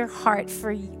of your heart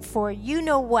for you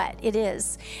know what it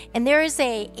is. And there's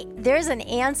an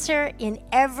answer in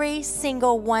every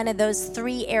single one of those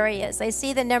three areas. I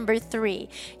see the number 3.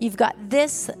 You've got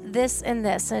this, and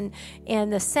this. And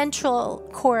the central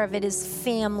core of it is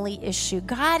family issue.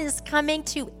 God is coming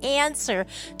to answer,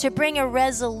 to bring a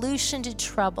resolution to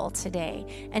trouble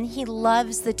today. And he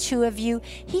loves the two of you.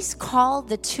 He's called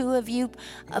the two of you.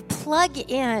 Plug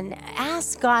in.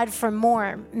 Ask God for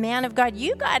more. Man of God,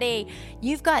 you've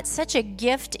got such a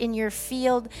gift in your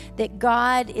field that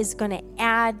God is going to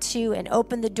add to and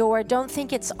open the door. Don't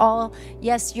think it's all,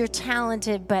 yes, you're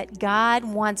talented, but God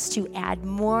wants to add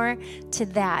more to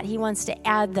that. He wants to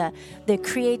add the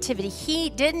creativity.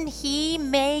 He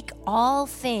make all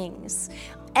things.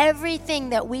 Everything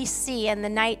that we see in the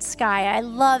night sky, I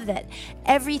love that.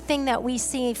 Everything that we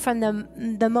see from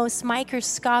the most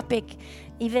microscopic,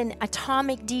 even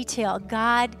atomic detail,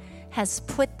 God has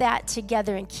put that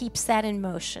together and keeps that in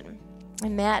motion.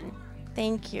 Amen.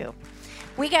 Thank you.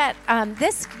 We got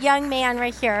this young man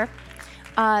right here.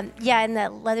 In the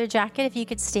leather jacket, if you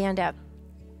could stand up.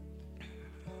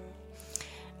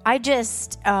 I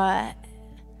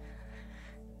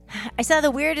saw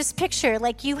the weirdest picture.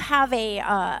 Like you have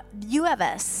a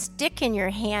stick in your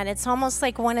hand. It's almost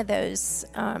like one of those.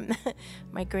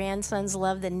 My grandsons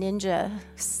love the ninja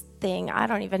thing. I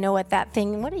don't even know what that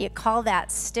thing. What do you call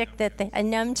that stick a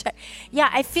nunchuck? Yeah,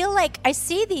 I feel like I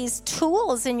see these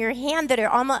tools in your hand that are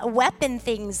almost weapon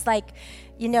things, like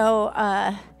and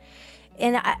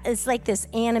it's like this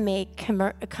anime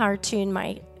cartoon.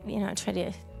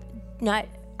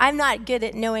 I'm not good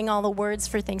at knowing all the words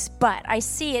for things, but I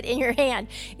see it in your hand.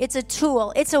 It's a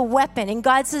tool. It's a weapon. And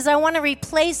God says, I want to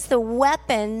replace the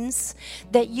weapons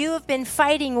that you have been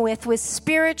fighting with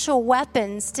spiritual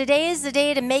weapons. Today is the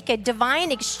day to make a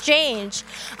divine exchange.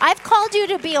 I've called you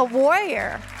to be a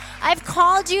warrior. I've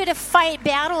called you to fight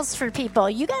battles for people.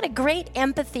 You got a great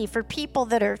empathy for people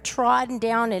that are trodden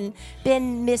down and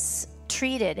been mistreated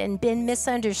and been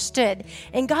misunderstood.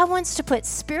 And God wants to put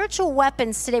spiritual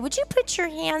weapons today. Would you put your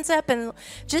hands up and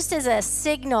just as a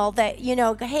signal that,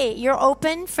 hey, you're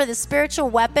open for the spiritual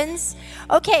weapons?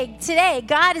 Okay, today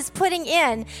God is putting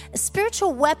in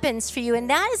spiritual weapons for you, and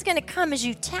that is going to come as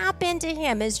you tap into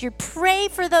Him, as you pray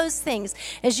for those things,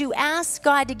 as you ask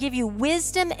God to give you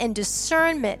wisdom and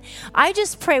discernment. I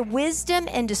just pray wisdom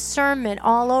and discernment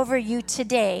all over you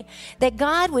today, that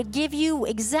God would give you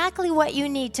exactly what you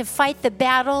need to fight the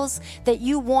battles that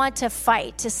you want to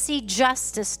fight, to see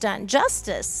justice done.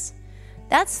 Justice.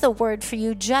 That's the word for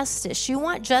you, justice. You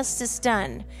want justice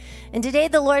done. And today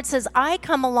the Lord says, I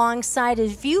come alongside.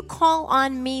 If you call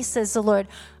on me, says the Lord,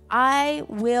 I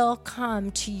will come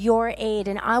to your aid,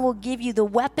 and I will give you the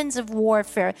weapons of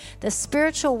warfare, the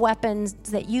spiritual weapons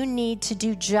that you need to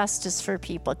do justice for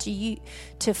people, to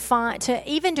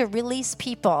release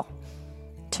people.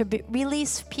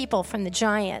 Release people from the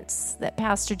giants that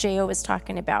Pastor J.O. was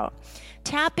talking about.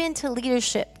 Tap into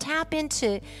leadership. Tap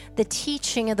into the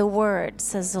teaching of the Word,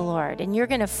 says the Lord. And you're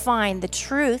going to find the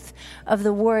truth of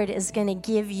the Word is going to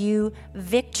give you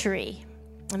victory.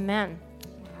 Amen.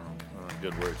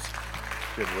 Good words.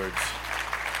 Good words.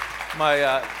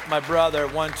 My brother,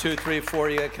 1, 2, 3, 4,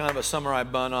 you got kind of a samurai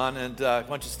bun on, and why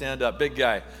don't you stand up? Big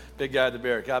guy at the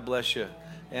bear. God bless you.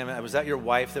 And was that your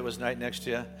wife that was right next to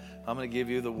you? I'm going to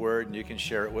give you the word, and you can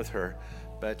share it with her.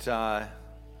 But I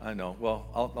know. Well,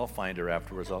 I'll find her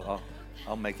afterwards.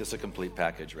 I'll make this a complete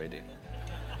package, Randy.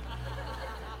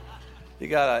 You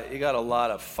got a lot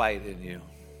of fight in you.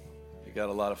 You got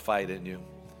a lot of fight in you,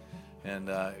 and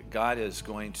God is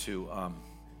going to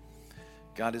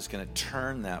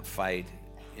turn that fight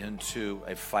into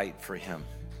a fight for Him.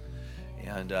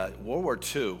 And World War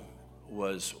II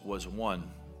was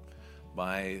won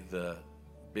by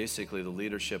basically the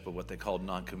leadership of what they called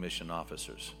non-commissioned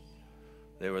officers.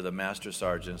 They were the master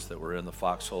sergeants that were in the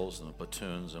foxholes and the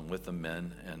platoons and with the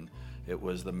men, and it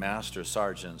was the master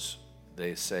sergeants,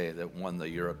 they say, that won the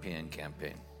European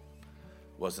campaign.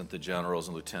 It wasn't the generals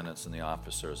and lieutenants and the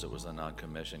officers, it was the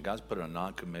non-commissioned. God's put a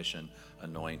non-commissioned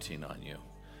anointing on you.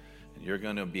 And you're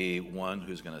going to be one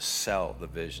who's going to sell the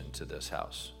vision to this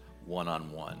house,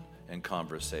 one-on-one, in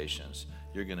conversations.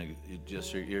 You're going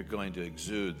to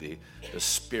exude the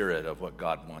spirit of what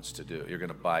God wants to do. You're going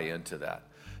to buy into that.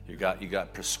 You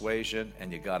got persuasion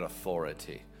and you got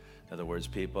authority. In other words,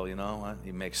 people, you know what?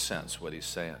 It makes sense what he's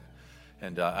saying.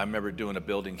 And I remember doing a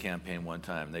building campaign one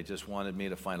time. They just wanted me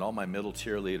to find all my middle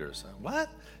tier leaders. What?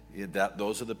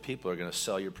 Those are the people who are going to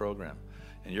sell your program.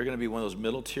 And you're going to be one of those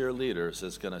middle tier leaders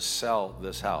that's going to sell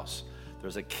this house.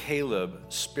 There's a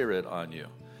Caleb spirit on you.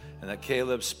 And that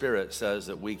Caleb spirit says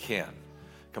that we can.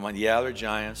 Come on, yeah, they're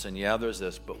giants, and yeah, there's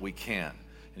this, but we can.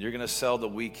 And you're going to sell the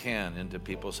we can into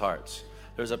people's hearts.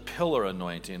 There's a pillar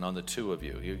anointing on the two of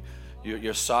you.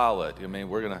 You're solid. I mean,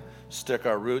 we're going to stick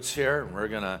our roots here. We're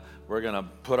going to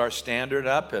put our standard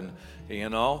up, and you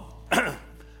know,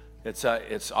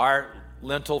 it's our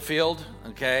lentil field,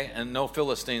 okay, and no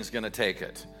Philistine's going to take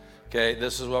it. Okay,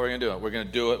 this is what we're going to do. We're going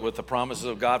to do it with the promises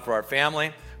of God for our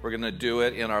family. We're going to do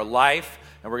it in our life,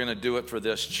 and we're going to do it for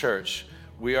this church.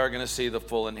 We are going to see the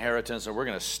full inheritance, and we're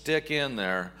going to stick in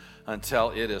there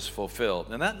until it is fulfilled.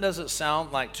 And that doesn't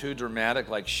sound like too dramatic,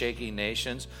 like shaking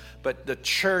nations, but the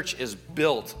church is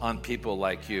built on people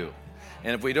like you.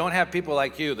 And if we don't have people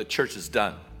like you, the church is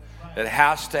done. It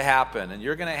has to happen, and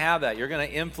you're going to have that. You're going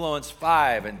to influence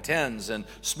 5 and 10s and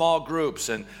small groups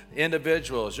and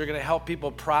individuals. You're going to help people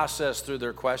process through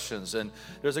their questions. And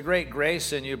there's a great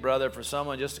grace in you, brother, for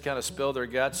someone just to kind of spill their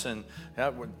guts and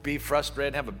be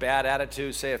frustrated, have a bad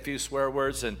attitude, say a few swear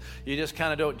words, and you just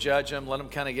kind of don't judge them, let them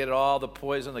kind of get all the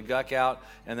poison, the guck out,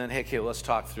 and then, hey, let's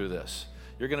talk through this.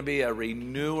 You're going to be a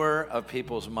renewer of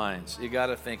people's minds. You got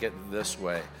to think it this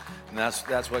way, and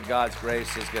that's what God's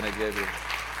grace is going to give you.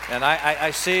 And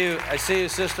I see you,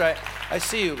 sister. I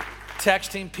see you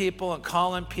texting people and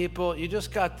calling people. You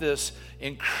just got this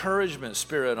encouragement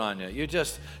spirit on you. You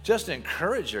just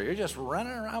encourage her. You're just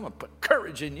running around and putting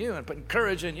courage in you and putting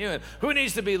courage in you. And who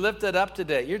needs to be lifted up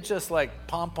today? You're just like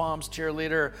pom-poms,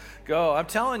 cheerleader, go. I'm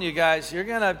telling you guys, you're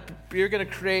gonna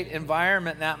create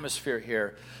environment and atmosphere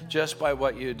here just by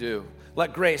what you do.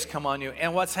 Let grace come on you.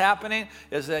 And what's happening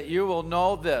is that you will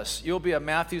know this. You'll be a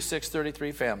Matthew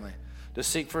 6:33 family. To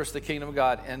seek first the kingdom of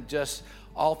God, and just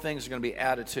all things are going to be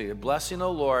added to you. Blessing the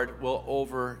Lord will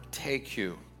overtake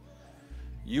you.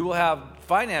 You will have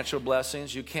financial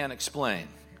blessings you can't explain.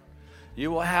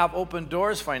 You will have open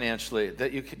doors financially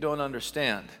that you don't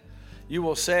understand. You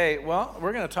will say, well,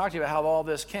 we're going to talk to you about how all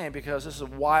this came, because this is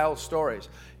wild stories.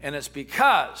 And it's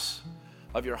because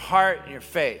of your heart and your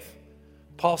faith.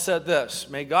 Paul said this,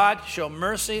 may God show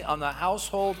mercy on the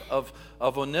household of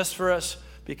Onesiphorus,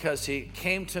 because he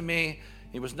came to me,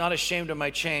 he was not ashamed of my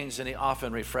chains, and he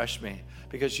often refreshed me.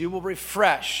 Because you will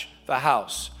refresh the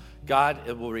house. God,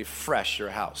 it will refresh your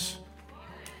house.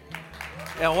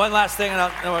 And one last thing, and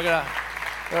then we're going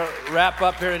to wrap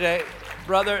up here today.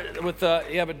 Brother,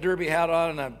 you have a derby hat on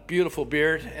and a beautiful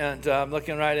beard, and I'm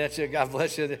looking right at you. God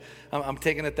bless you. I'm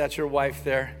taking it that's your wife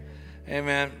there.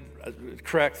 Amen.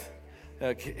 Correct.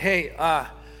 Hey,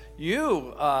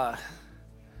 you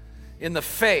in the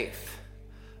faith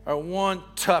are one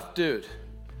tough dude.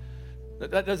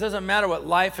 That doesn't matter what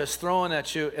life is throwing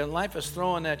at you, and life is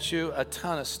throwing at you a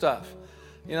ton of stuff.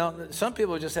 You know, some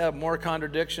people just have more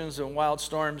contradictions and wild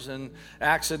storms and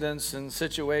accidents and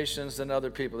situations than other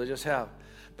people. They just have.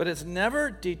 But it's never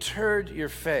deterred your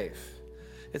faith.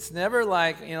 It's never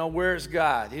like, where's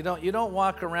God? You don't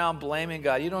walk around blaming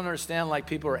God. You don't understand like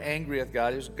people are angry at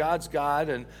God. God's God,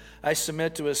 and I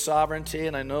submit to his sovereignty,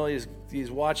 and I know he's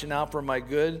watching out for my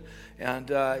good. And,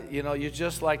 you're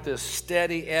just like this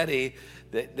steady Eddie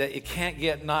that you can't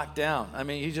get knocked down. I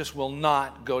mean, you just will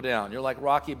not go down. You're like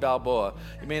Rocky Balboa.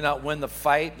 You may not win the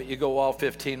fight, but you go all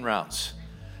 15 rounds.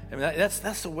 I mean,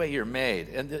 that's the way you're made.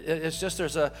 And it's just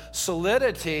there's a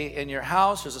solidity in your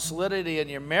house. There's a solidity in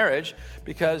your marriage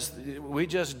because we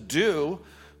just do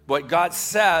what God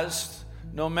says,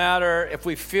 no matter if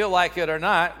we feel like it or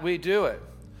not, we do it.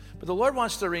 But the Lord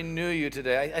wants to renew you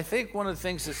today. I think one of the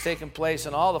things that's taken place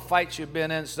in all the fights you've been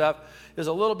in and stuff is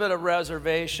a little bit of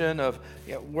reservation of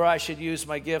where I should use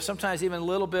my gift. Sometimes even a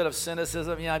little bit of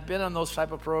cynicism. I've been on those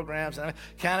type of programs, and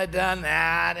I've kind of done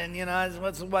that, and,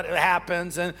 what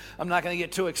happens, and I'm not going to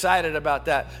get too excited about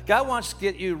that. God wants to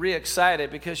get you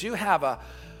re-excited because you have a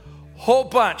whole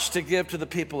bunch to give to the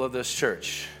people of this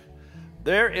church.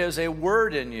 There is a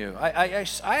word in you. I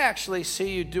actually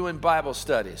see you doing Bible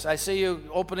studies. I see you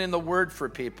opening the word for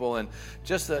people, and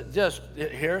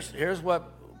here's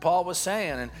what Paul was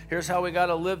saying, and here's how we got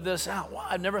to live this out. Wow,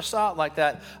 I never saw it like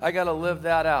that. I got to live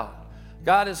that out.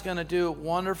 God is going to do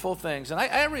wonderful things, and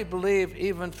I really believe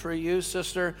even for you,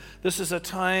 sister, this is a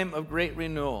time of great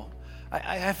renewal.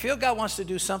 I feel God wants to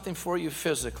do something for you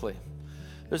physically.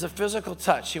 There's a physical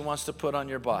touch he wants to put on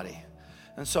your body.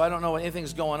 And so I don't know what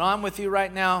anything's going on with you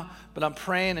right now, but I'm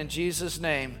praying in Jesus'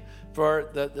 name for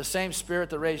the same spirit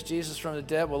that raised Jesus from the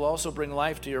dead will also bring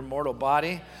life to your mortal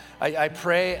body. I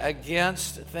pray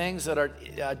against things that are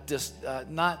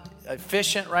not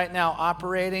efficient right now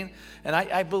operating. And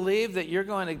I believe that you're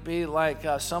going to be like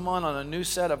someone on a new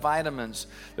set of vitamins.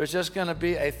 There's just going to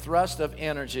be a thrust of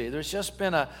energy. There's just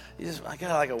been I got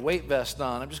like a weight vest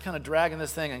on. I'm just kind of dragging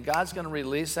this thing, and God's going to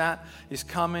release that. He's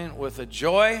coming with a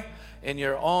joy in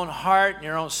your own heart, in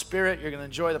your own spirit. You're going to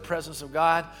enjoy the presence of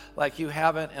God like you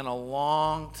haven't in a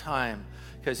long time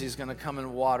because he's going to come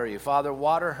and water you. Father,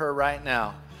 water her right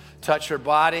now. Touch her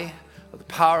body with the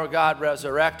power of God,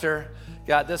 resurrect her.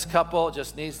 God, this couple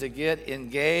just needs to get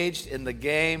engaged in the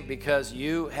game because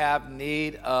you have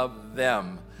need of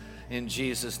them. In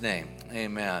Jesus' name,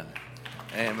 amen.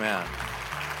 Amen.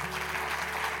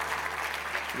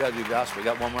 You got to do gospel. You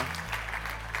got one more?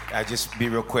 I just be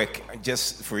real quick,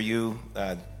 just for you,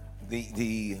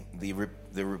 the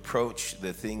reproach,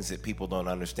 the things that people don't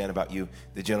understand about you,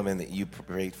 the gentleman that you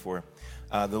prayed for.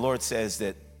 The Lord says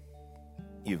that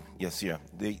He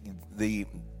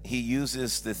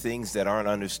uses the things that aren't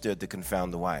understood to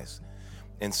confound the wise,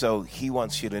 and so He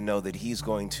wants you to know that He's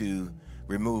going to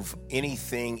remove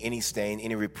anything, any stain,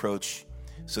 any reproach,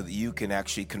 so that you can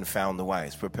actually confound the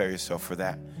wise. Prepare yourself for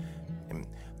that. And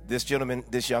this gentleman,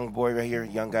 this young boy right here,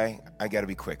 young guy, I got to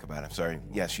be quick about it. I'm sorry.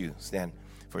 Yes, you stand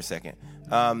for a second.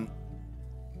 The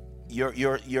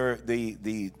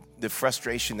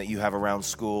frustration that you have around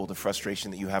school, the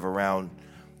frustration that you have around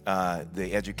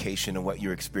the education and what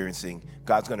you're experiencing,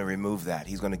 God's going to remove that.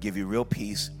 He's going to give you real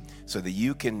peace so that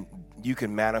you can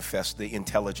manifest the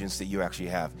intelligence that you actually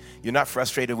have. You're not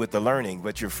frustrated with the learning,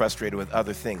 but you're frustrated with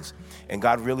other things. And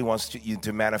God really wants you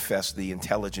to manifest the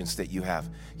intelligence that you have.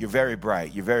 You're very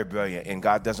bright. You're very brilliant. And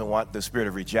God doesn't want the spirit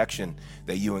of rejection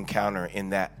that you encounter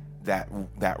in that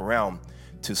realm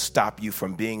to stop you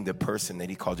from being the person that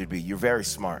He called you to be. You're very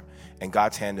smart, and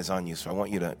God's hand is on you. So I want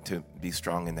you to be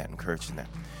strong in that, encouraged in that.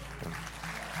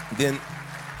 Then,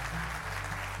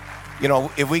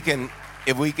 if we can.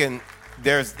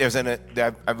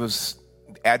 I was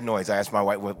adenoids. I asked my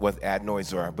wife what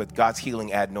adenoids are, but God's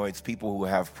healing adenoids. People who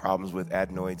have problems with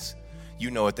adenoids, you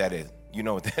know what that is. You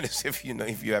know what that is if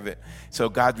you have it. So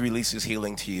God releases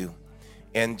healing to you,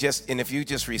 and if you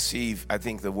just receive, I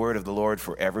think the word of the Lord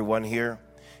for everyone here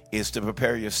is to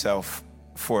prepare yourself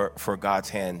for God's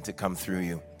hand to come through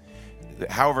you.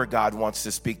 However God wants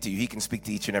to speak to you, He can speak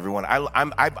to each and every one.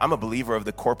 I'm a believer of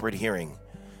the corporate hearing,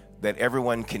 that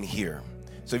everyone can hear.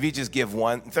 So if you just give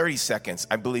 30 seconds,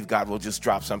 I believe God will just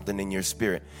drop something in your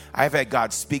spirit. I've had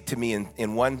God speak to me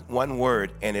in one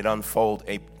word, and it unfold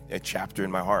a chapter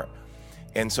in my heart.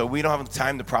 And so we don't have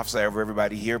time to prophesy over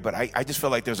everybody here, but I just feel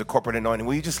like there's a corporate anointing.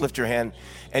 Will you just lift your hand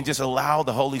and just allow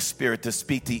the Holy Spirit to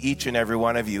speak to each and every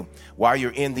one of you while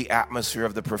you're in the atmosphere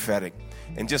of the prophetic?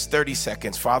 In just 30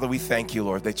 seconds, Father, we thank you,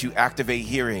 Lord, that you activate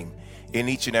hearing in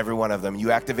each and every one of them.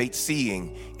 You activate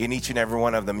seeing in each and every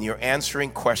one of them. You're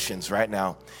answering questions right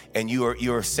now, and you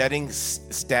are setting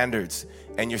standards,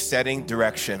 and you're setting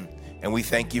direction, and we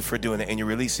thank you for doing it, and you're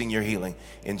releasing your healing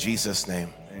in Jesus'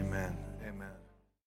 name. Amen.